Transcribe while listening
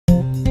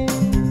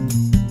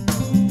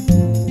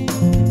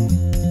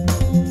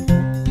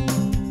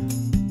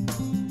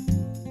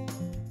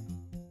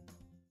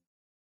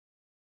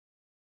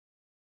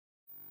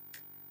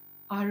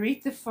I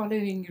read the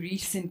following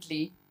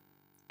recently,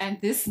 and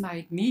this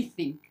made me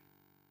think.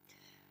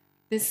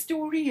 The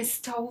story is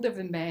told of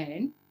a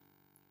man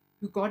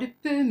who got a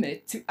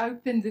permit to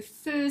open the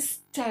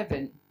first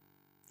tavern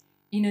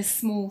in a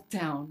small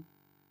town.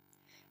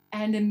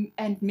 And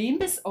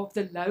members of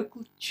the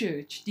local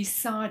church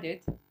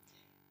decided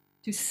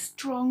to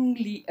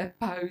strongly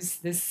oppose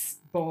this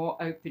bar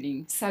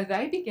opening. So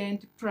they began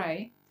to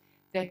pray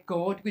that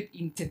God would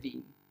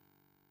intervene.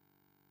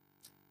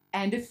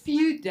 And a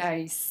few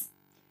days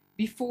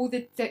before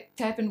the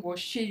tavern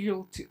was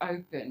scheduled to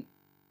open,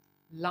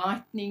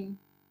 lightning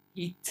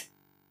hit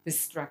the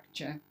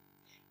structure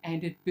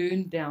and it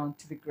burned down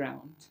to the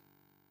ground.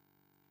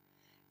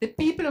 The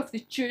people of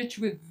the church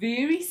were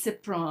very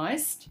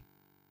surprised,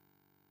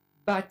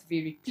 but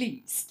very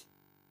pleased,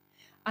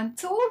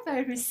 until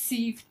they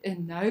received a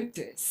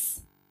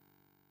notice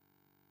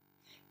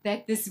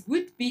that this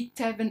would-be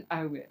tavern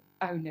owner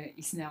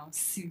is now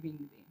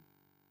suing them.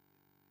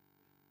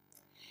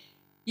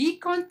 He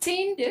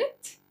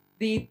contended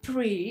their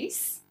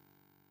prayers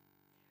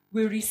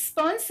were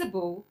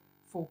responsible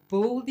for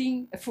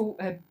burning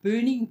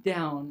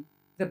down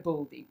the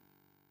building.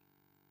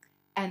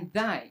 And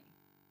they,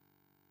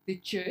 the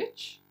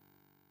church,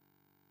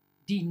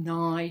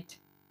 denied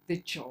the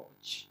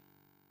charge.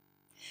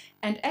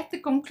 And at the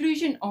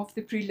conclusion of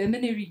the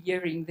preliminary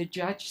hearing, the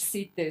judge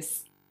said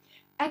this: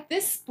 "At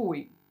this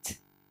point,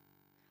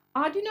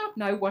 I do not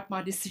know what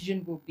my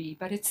decision will be,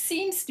 but it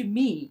seems to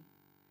me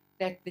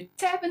that the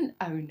tavern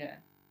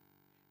owner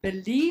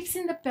believes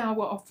in the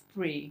power of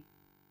prayer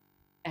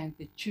and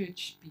the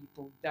church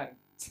people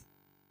don't."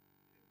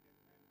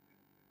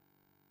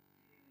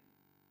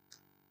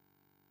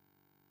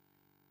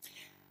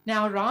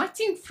 Now,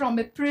 writing from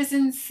a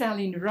prison cell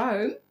in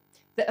Rome,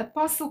 the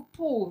Apostle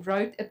Paul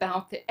wrote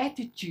about the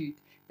attitude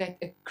that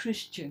a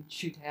Christian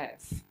should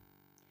have.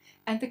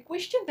 And the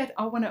question that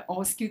I want to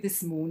ask you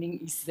this morning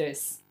is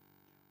this: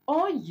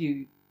 are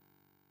you,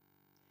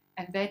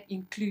 and that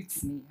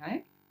includes me,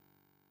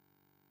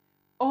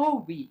 are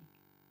we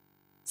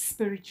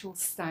spiritual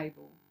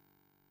stable?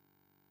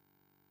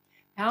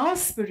 How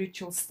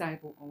spiritual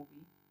stable are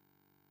we?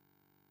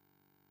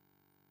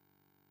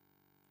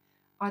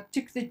 I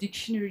took the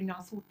dictionary and I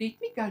thought, let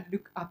me go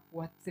look up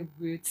what the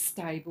word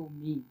stable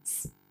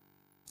means.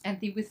 And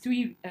there were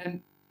three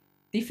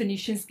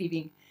definitions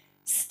given: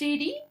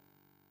 steady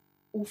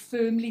or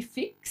firmly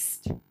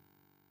fixed,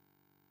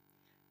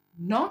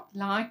 not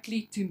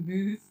likely to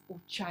move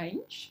or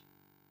change,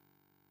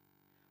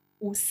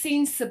 or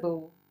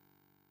sensible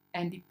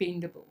and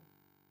dependable.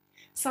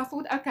 So I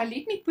thought, okay,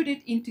 let me put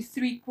it into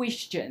three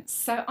questions.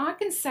 So I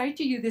can say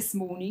to you this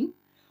morning,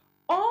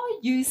 are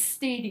you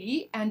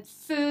steady and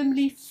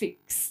firmly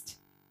fixed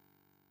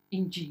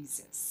in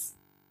Jesus?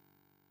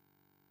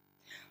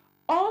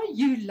 Are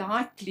you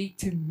likely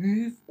to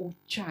move or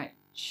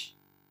change?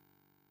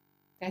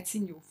 That's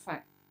in your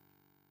faith.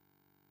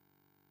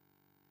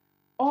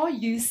 Are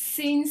you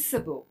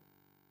sensible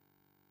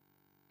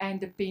and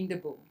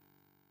dependable?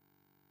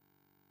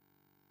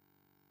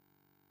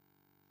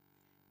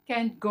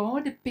 Can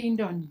God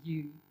depend on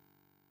you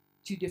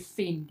to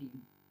defend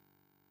him?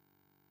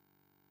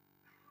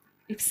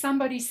 If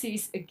somebody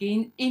says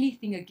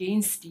anything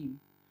against him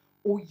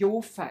or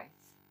your faith,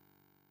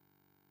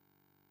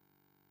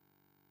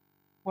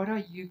 what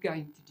are you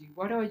going to do?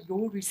 What are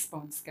your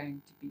response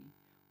going to be?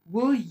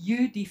 Will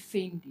you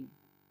defend him?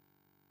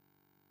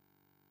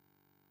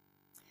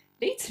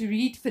 Let's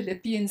read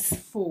Philippians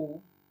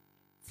 4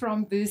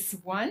 from verse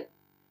 1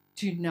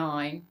 to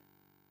 9.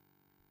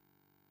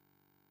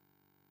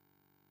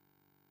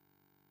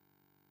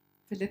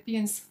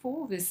 Philippians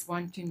 4 verse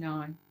 1 to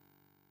 9.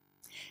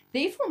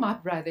 Therefore, my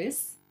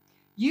brothers,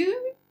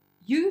 you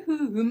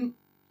whom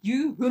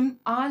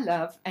I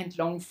love and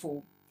long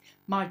for,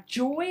 my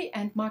joy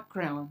and my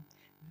crown,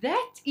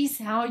 that is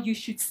how you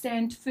should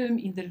stand firm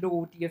in the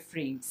Lord, dear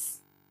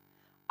friends.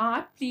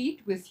 I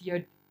plead with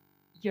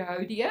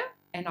Yehodia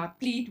and I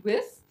plead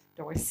with,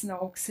 daai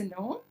snaakse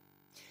naam,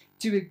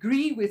 to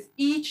agree with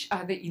each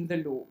other in the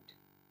Lord.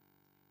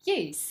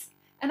 Yes,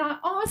 and I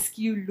ask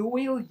you,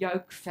 loyal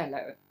yoke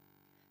fellow.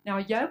 Now,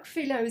 yoke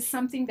fellow is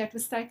something that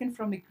was taken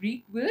from a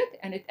Greek word,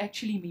 and it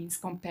actually means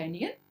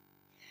companion.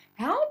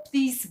 Help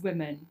these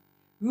women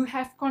who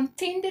have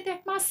contended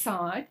at my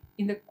side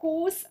in the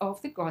cause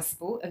of the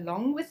gospel,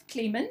 along with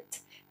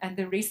Clement and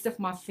the rest of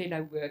my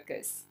fellow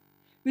workers,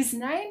 whose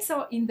names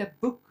are in the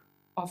book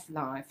of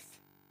life.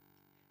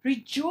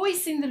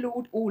 Rejoice in the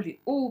Lord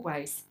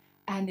always,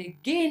 and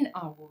again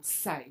I will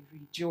say,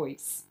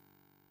 rejoice.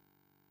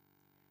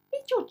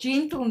 Let your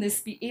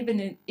gentleness be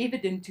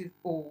evident to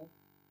all,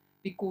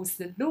 because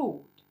the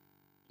Lord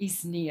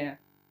is near.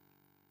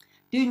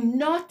 Do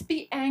not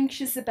be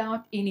anxious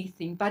about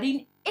anything, but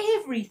in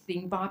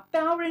everything, by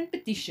prayer and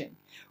petition,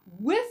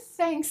 with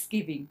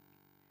thanksgiving,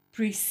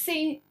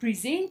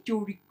 present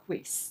your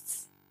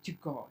requests to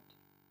God.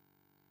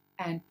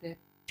 And the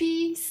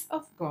peace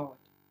of God,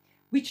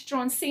 which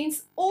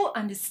transcends all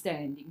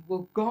understanding,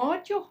 will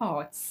guard your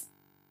hearts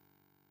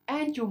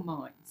and your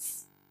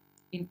minds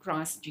in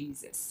Christ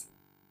Jesus.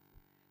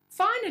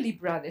 Finally,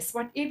 brothers,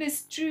 whatever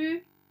is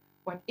true,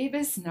 whatever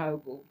is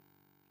noble,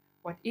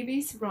 whatever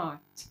is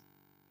right,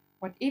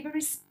 whatever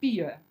is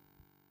pure,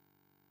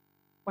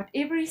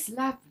 whatever is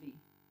lovely,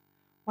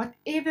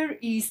 whatever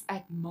is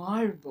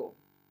admirable,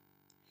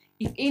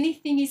 if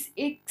anything is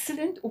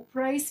excellent or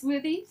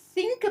praiseworthy,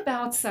 think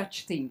about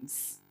such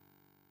things.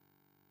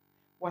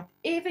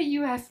 Whatever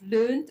you have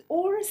learned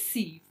or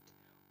received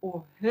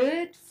or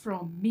heard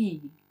from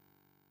me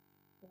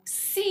or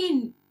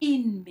seen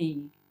in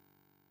me,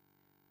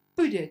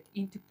 put it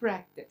into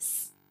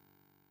practice.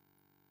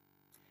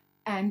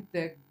 And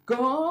the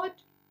God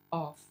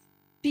of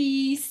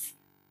peace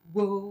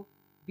will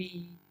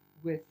be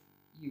with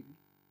you.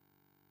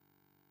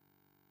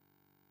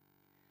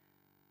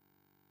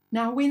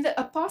 Now, when the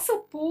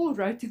Apostle Paul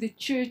wrote to the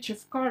church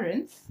of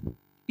Corinth,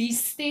 be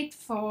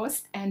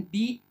steadfast and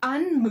be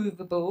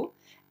unmovable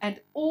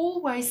and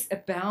always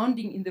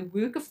abounding in the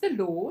work of the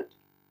Lord,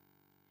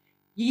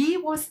 he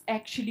was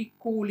actually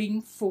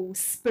calling for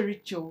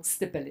spiritual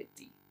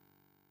stability.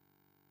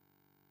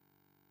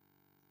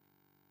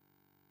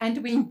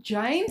 And when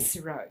James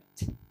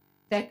wrote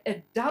that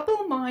a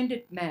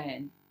double-minded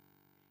man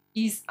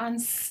is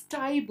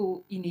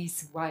unstable in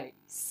his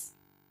ways,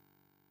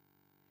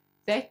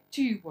 that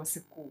too was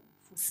a call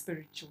for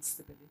spiritual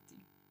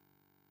stability.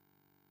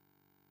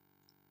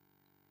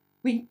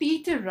 When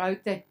Peter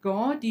wrote that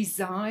God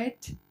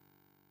desired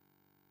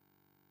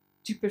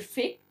to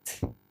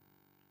perfect,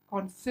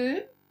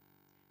 confirm,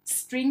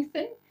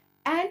 strengthen,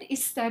 and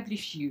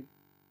establish you,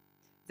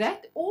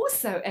 that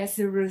also as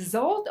a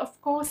result of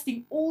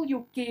casting all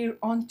your care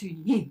onto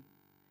him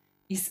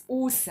is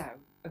also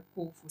a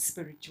call for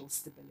spiritual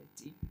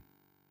stability.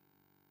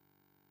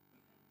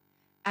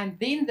 And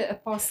then the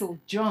Apostle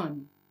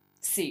John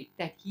said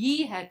that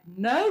he had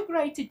no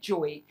greater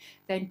joy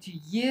than to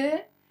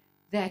hear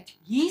that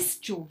his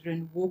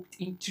children walked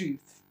in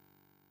truth.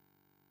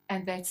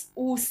 And that's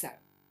also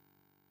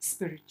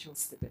spiritual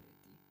stability.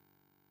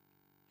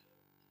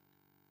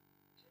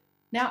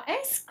 Now,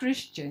 as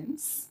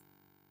Christians,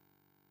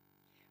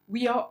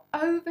 we are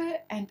over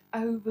and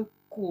over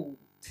called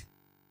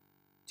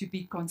to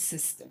be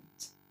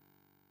consistent,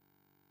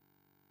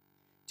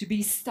 to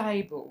be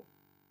stable,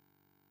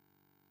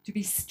 to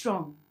be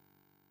strong,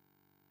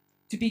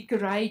 to be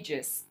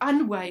courageous,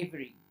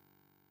 unwavering,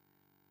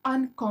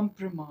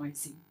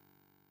 uncompromising.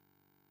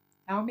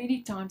 How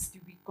many times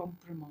do we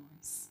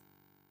compromise?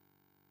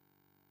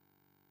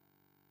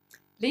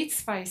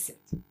 Let's face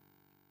it.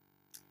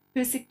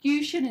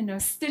 Persecution and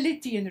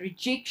hostility and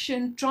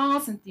rejection,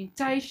 trials and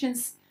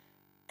temptations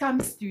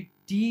comes to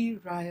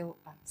derail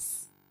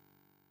us.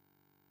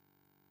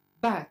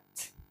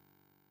 But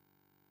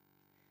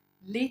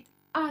let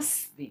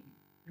us then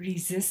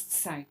resist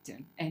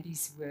Satan and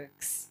his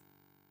works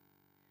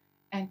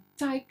and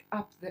take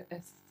up the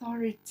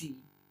authority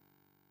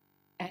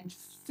and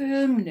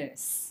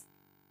firmness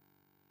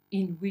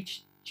in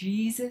which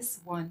Jesus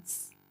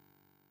wants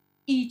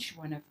each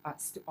one of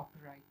us to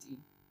operate in.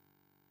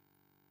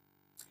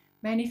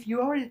 Man, if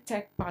you are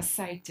attacked by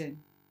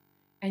Satan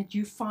and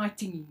you're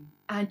fighting him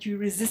and you're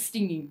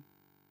resisting him,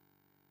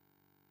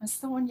 dan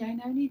staan jy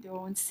nou nie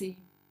daar en sê,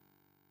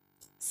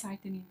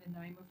 Satan, in the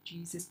name of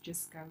Jesus,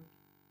 just go.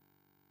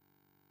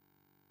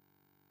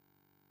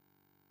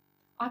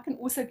 I can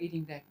also get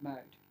in that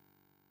mode.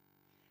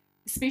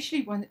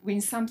 Especially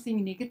when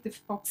something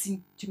negative pops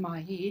into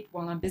my head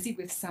while I'm busy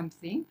with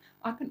something,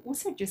 I can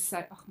also just say,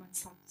 ag man,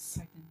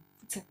 Satan,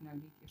 voets ek nou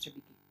net eers 'n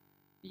bietjie.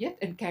 Weet,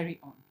 and carry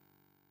on.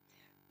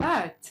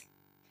 But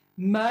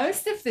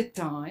most of the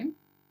time,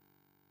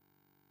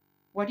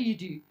 what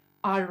do?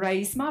 I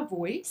raise my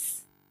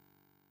voice.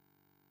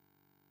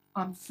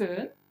 I'm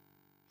firm.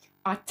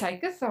 I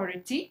take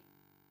authority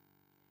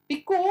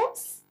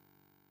because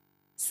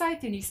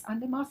Satan is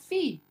under my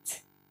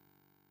feet.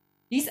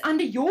 He's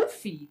under your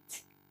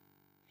feet.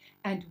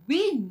 And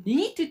we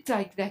need to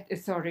take that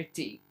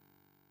authority.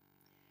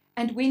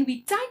 And when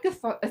we take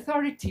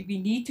authority, we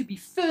need to be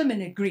firm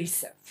and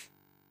aggressive.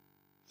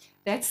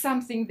 That's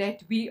something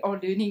that we are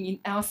learning in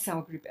our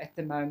cell group at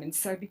the moment.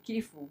 So be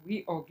careful.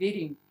 We are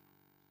getting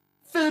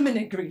firm and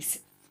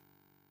aggressive.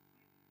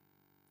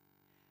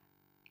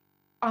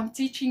 I'm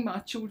teaching my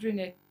children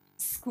at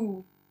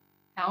school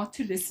how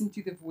to listen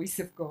to the voice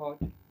of God,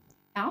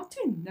 how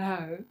to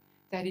know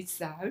that it's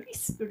the Holy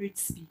Spirit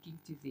speaking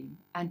to them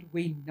and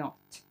when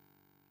not.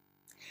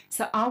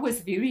 So I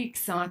was very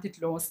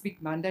excited last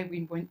week, Monday,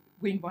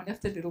 when one of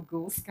the little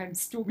girls came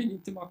storming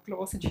into my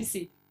class and she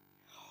said,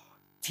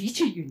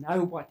 Teacher, you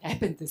know what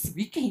happened this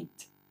weekend?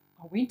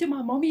 I went to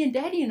my mommy and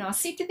daddy and I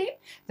said to them,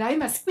 they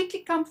must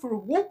quickly come for a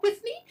walk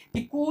with me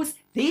because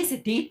there's a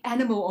dead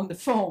animal on the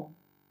farm.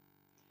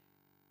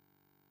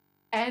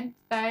 And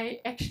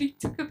they actually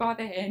took her by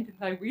the hand and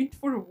they went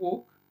for a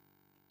walk.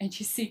 And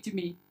she said to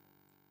me,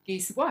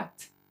 guess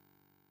what?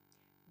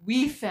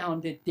 We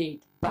found a dead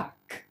buck.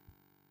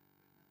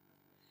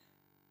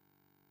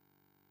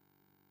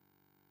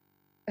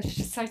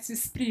 Sy het so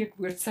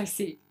spreekwoord, sy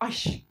sê,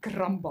 Aish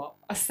kramba.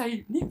 As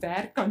sy nie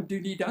werk kan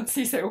doen nie, dan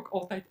sê sy ook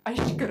altyd,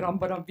 Aish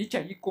kramba, dan weet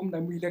jy, hier kom nou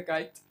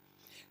moeilikheid.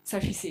 So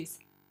she says,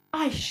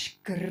 Aish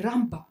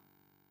Gramba.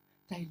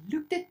 They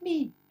looked at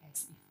me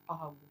as if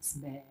I was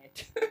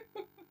mad.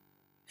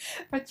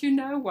 But you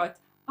know what?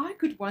 I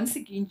could once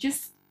again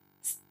just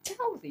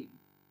tell them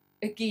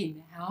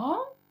again,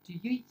 how do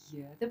you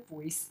hear the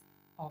voice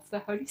of the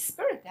Holy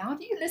Spirit? How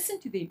do you listen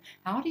to them?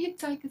 How do you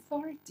take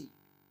authority?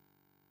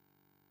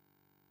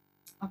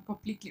 I'm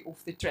completely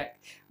off the track.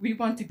 We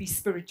want to be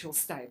spiritual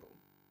stable.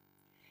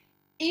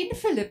 In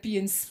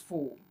Philippians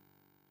 4,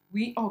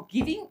 we are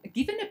given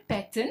a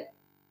pattern,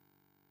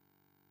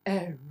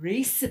 a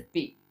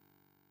recipe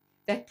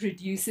that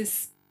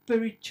produces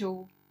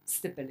spiritual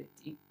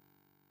stability.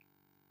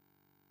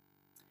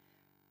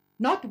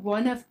 Not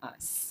one of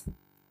us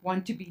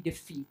want to be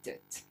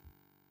defeated.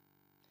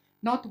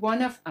 Not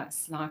one of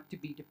us like to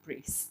be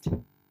depressed.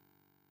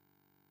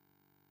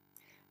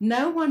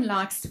 No one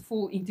likes to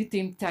fall into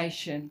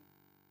temptation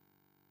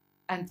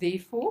and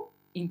therefore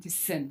into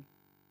sin.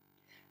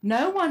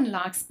 No one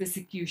likes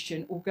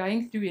persecution or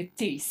going through a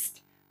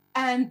test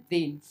and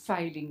then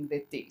failing the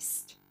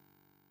test.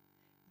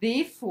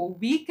 Therefore,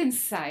 we can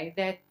say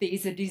that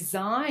there's a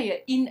desire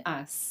in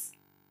us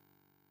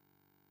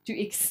to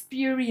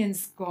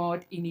experience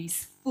God in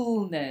His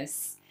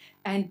fullness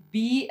and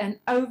be an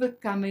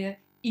overcomer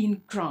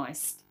in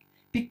Christ,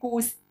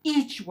 because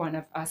each one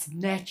of us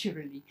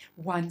naturally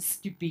wants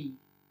to be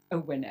a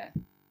winner.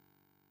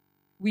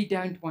 We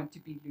don't want to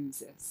be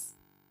losers.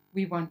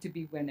 We want to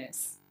be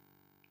winners.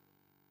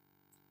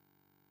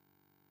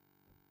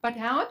 But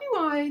how do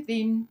I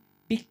then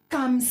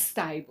become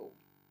stable?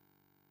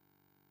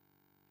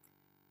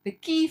 The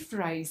key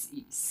phrase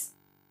is,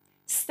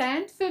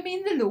 stand firm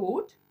in the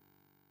Lord,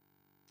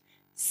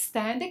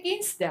 stand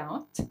against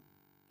doubt,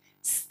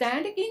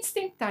 stand against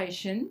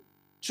temptation,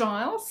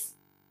 trials,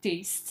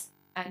 tests,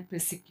 and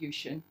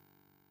persecution.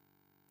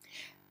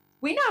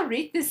 When I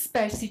read this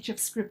passage of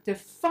Scripture,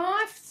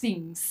 5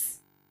 things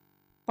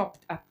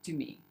popped up to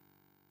me.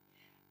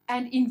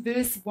 And in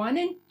verse 1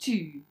 and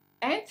 2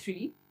 and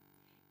 3,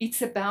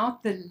 it's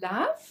about the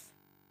love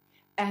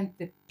and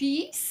the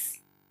peace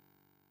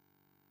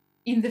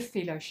in the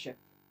fellowship.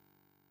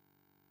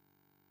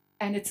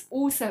 And it's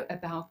also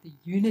about the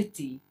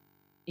unity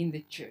in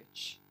the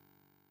church.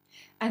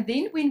 And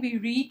then when we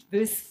read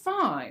verse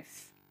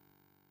 5,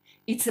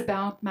 it's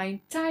about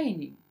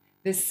maintaining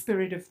the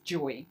spirit of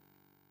joy.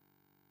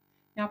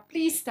 Now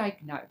please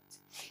take note.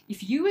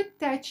 If you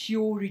attach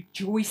your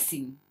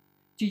rejoicing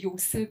to your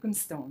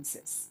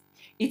circumstances,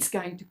 it's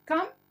going to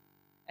come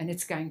and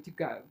it's going to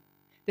go.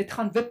 Dit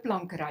gaan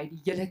wipplank ry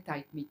die hele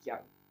tyd met jou.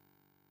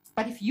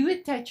 But if you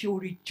attach your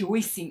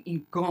rejoicing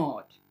in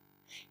God,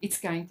 it's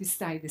going to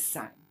stay the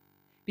same,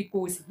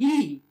 because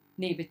He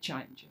never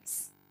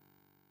changes.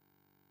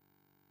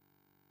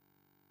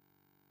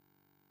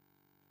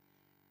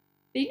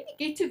 Then we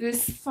get to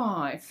verse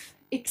 5,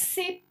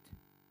 accept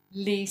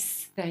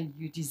less than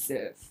you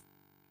deserve.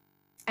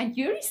 And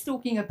here he's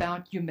talking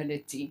about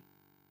humility.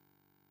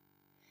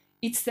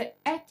 It's the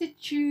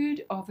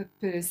attitude of a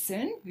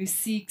person who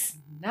seeks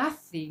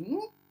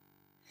nothing,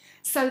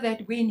 so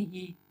that when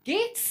he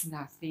gets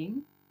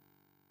nothing,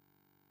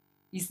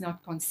 he's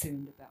not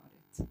concerned about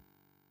it.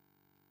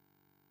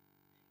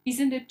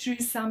 Isn't it true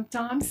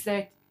sometimes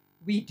that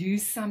we do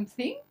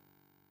something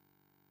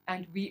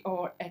and we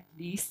are at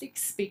least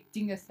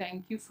expecting a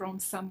thank you from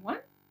someone,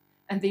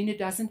 and then it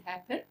doesn't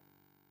happen,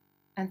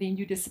 and then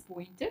you're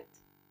disappointed?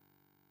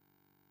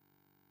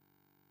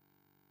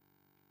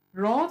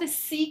 Rather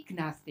seek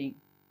nothing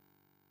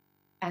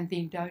and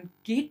then don't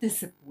get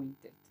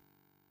disappointed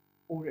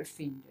or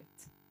offended.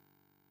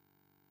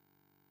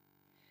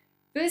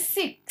 Verse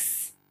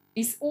 6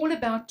 is all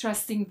about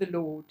trusting the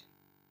Lord.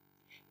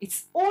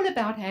 It's all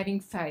about having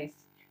faith.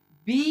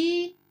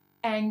 Be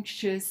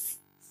anxious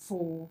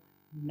for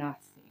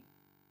nothing.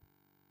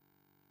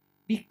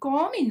 Be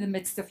calm in the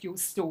midst of your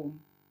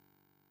storm.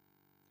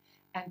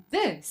 And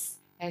this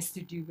has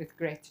to do with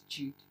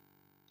gratitude.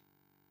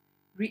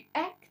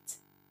 React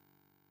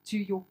to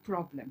your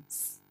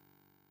problems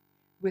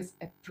with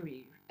a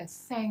prayer, a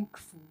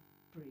thankful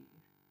prayer.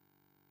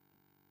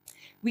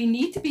 We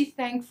need to be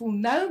thankful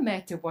no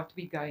matter what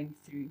we're going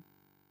through,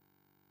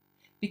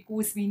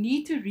 because we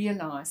need to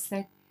realize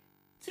that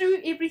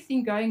through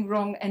everything going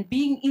wrong and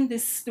being in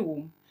this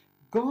storm,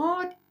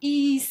 God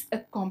is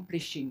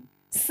accomplishing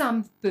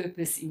some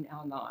purpose in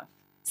our life,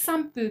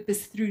 some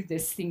purpose through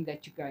this thing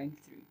that you're going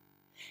through.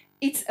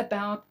 It's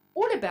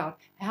all about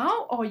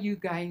how are you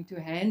going to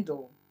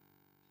handle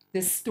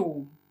the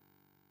storm,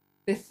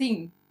 the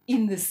thing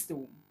in the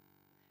storm.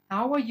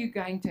 How are you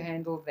going to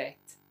handle that?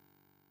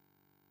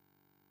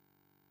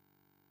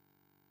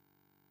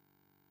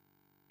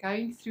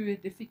 Going through a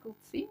difficult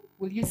thing,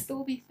 will you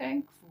still be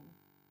thankful?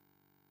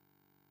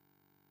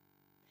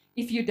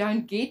 If you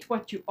don't get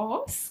what you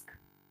ask,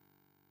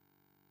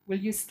 will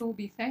you still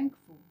be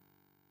thankful?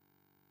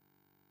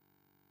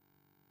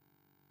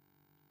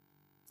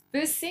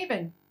 Verse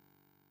 7.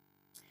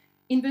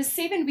 In verse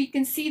 7, we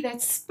can see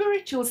that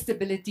spiritual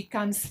stability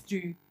comes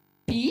through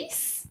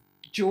peace,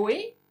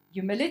 joy,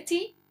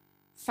 humility,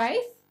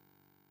 faith,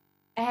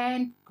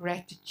 and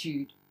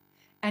gratitude.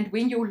 And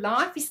when your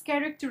life is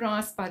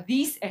characterized by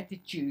these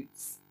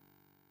attitudes,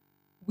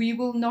 we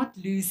will not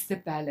lose the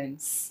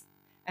balance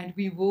and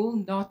we will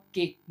not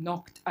get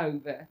knocked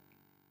over.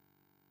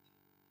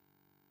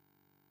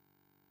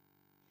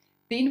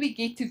 Then we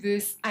get to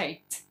verse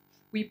 8,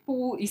 where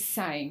Paul is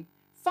saying,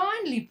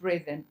 finally,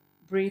 brethren,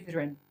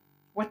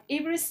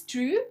 whatever is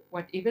true,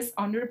 whatever is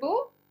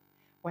honorable,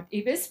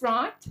 whatever is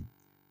right,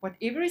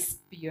 whatever is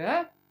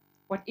pure,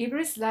 whatever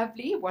is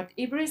lovely,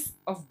 whatever is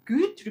of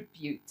good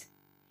repute,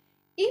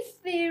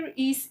 if there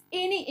is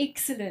any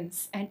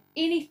excellence and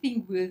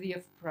anything worthy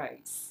of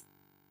praise,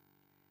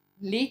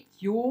 let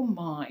your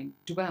mind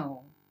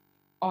dwell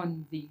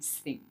on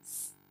these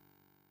things.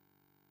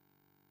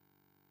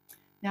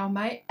 Now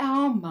may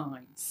our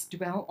minds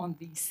dwell on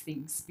these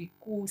things,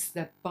 because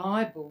the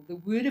Bible, the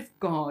Word of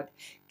God,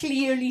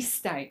 clearly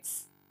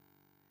states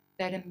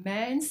that a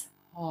man's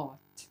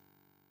heart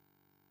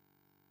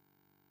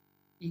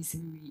is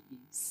who he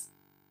is.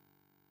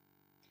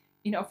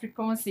 In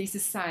Afrikaans there's a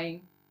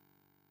saying,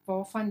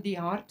 waarvan die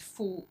hart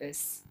vol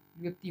is,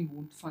 loop die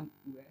mond van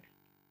oor.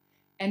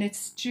 And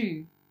it's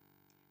true.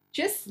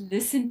 Just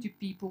listen to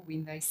people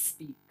when they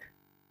speak.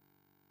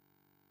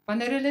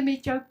 Wanneer hulle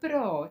met jou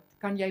praat,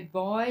 kan jy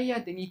baie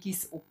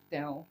dingetjies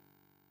optel.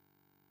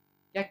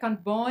 Jy kan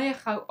baie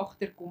gou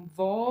agterkom,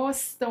 waar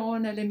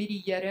staan hulle met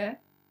die Here?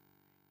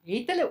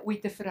 Het hulle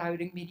ooit 'n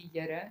verhouding met die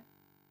Here?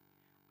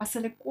 As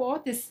hulle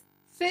kwaad is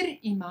vir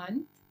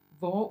iemand,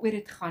 waaroor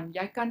dit gaan,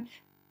 jy kan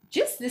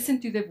just listen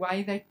to the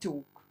way they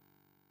talk,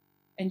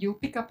 and you'll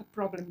pick up a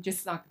problem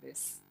just like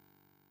this.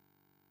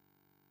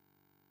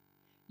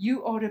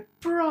 You are a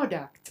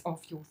product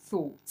of your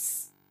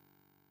thoughts,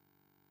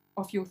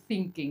 of your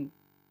thinking.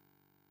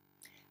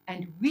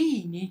 And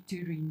we need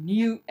to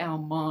renew our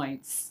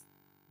minds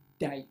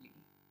daily.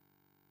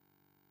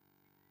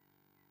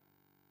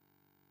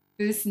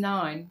 Verse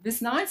 9.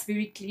 Verse 9 is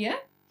very clear.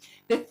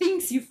 The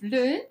things you've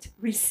learned,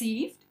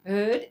 received,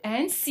 heard,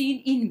 and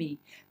seen in me,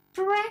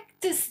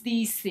 practice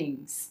these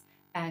things,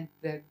 and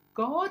the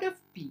God of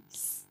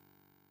peace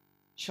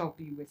shall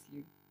be with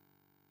you.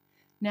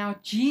 Now,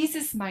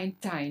 Jesus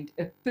maintained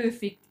a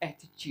perfect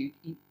attitude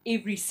in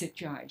every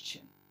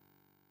situation.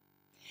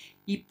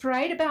 He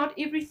prayed about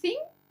everything,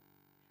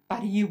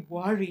 but he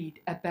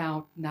worried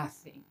about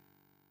nothing.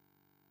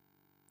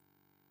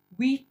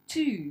 We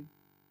too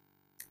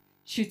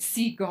should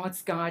see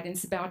God's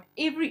guidance about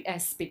every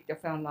aspect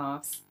of our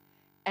lives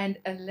and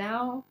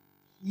allow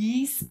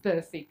his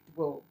perfect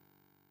will,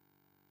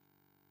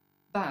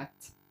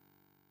 but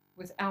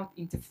without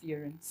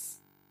interference.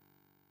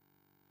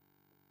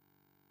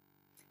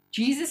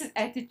 Jesus'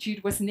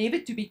 attitude was never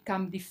to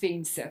become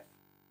defensive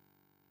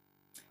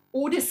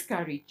or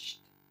discouraged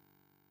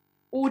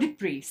or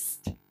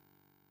depressed,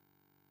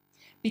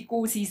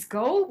 because his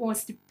goal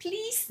was to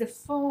please the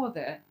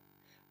Father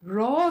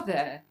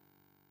rather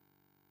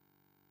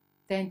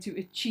than to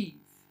achieve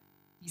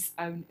his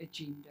own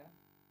agenda.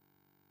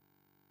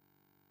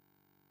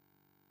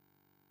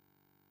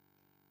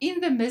 In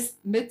the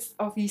midst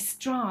of his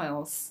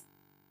trials,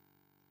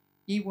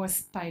 he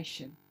was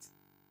patient.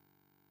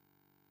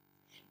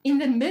 In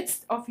the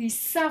midst of his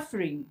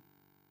suffering,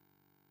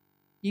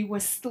 he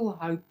was still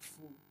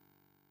hopeful.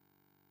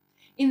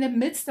 In the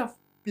midst of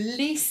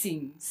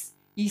blessings,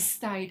 he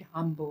stayed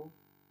humble.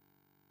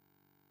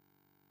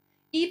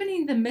 Even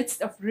in the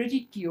midst of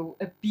ridicule,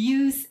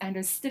 abuse, and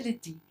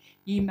hostility,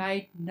 he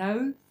made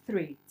no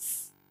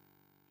threats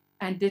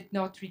and did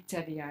not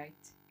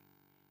retaliate.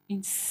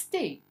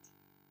 Instead,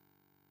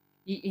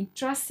 he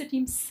entrusted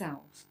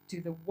himself to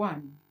the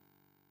one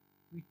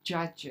who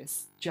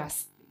judges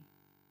justly.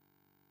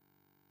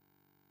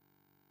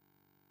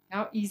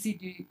 How easy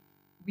do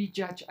we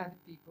judge other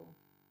people?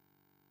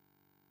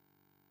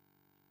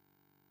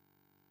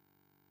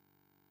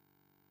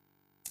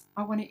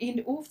 I want to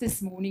end off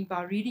this morning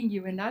by reading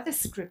you another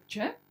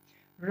scripture,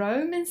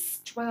 Romans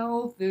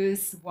 12,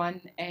 verse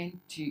 1 and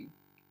 2.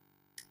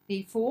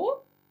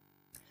 Therefore,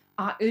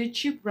 I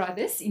urge you,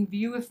 brothers, in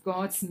view of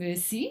God's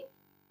mercy,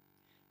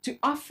 to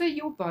offer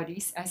your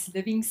bodies as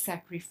living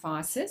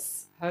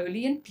sacrifices,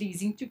 holy and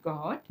pleasing to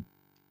God.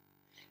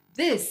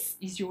 This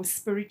is your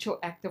spiritual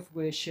act of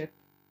worship.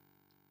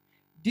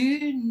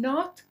 Do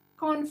not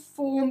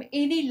conform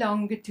any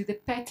longer to the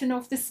pattern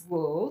of this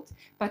world,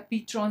 but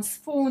be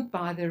transformed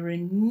by the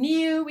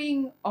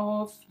renewing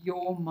of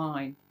your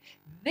mind.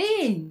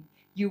 Then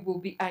you will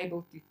be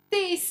able to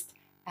test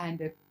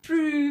and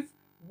approve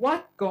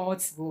what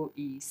God's will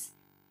is,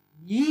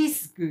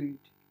 his good,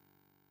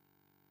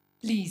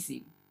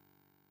 pleasing,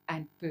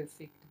 and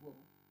perfect will.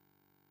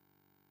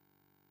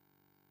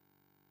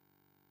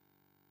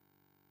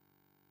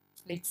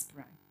 Let's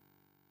pray.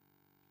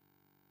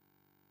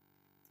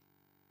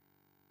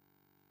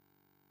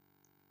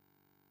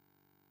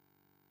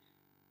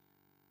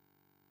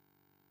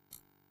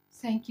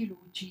 Thank you,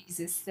 Lord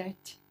Jesus,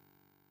 that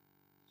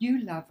you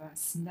love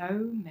us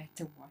no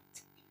matter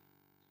what.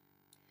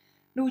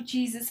 Lord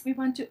Jesus, we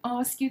want to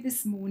ask you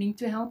this morning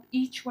to help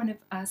each one of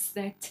us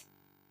that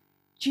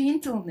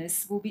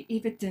gentleness will be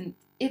evident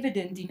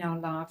evident in our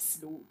lives,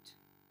 Lord.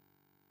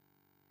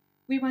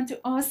 We want to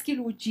ask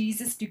you, Lord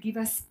Jesus, to give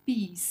us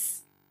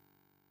peace.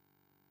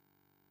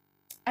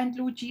 And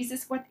Lord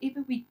Jesus,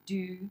 whatever we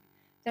do,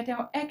 that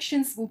our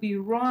actions will be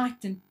right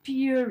and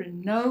pure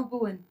and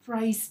noble and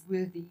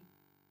praiseworthy.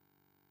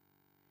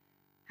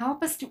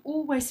 Help us to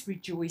always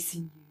rejoice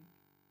in you.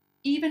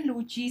 Even,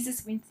 Lord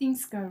Jesus, when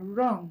things go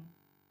wrong,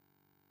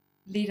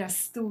 let us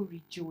still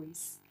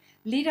rejoice.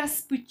 Let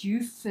us put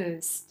you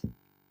first.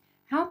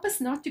 Help us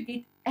not to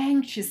get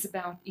anxious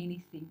about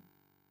anything.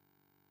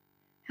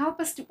 Help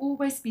us to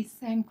always be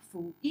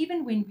thankful,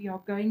 even when we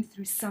are going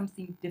through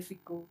something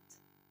difficult.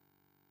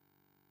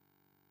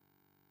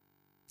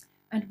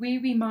 And where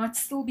we might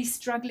still be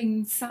struggling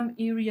in some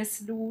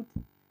areas, Lord,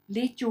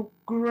 let your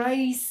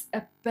grace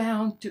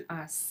abound to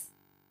us.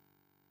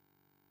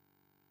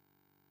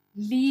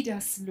 Lead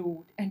us,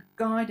 Lord, and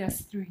guide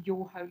us through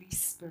your Holy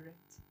Spirit.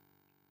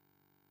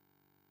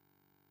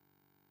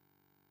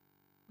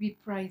 We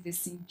pray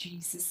this in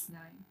Jesus'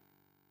 name.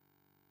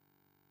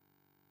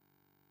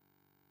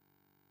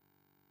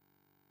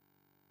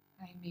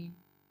 Amen.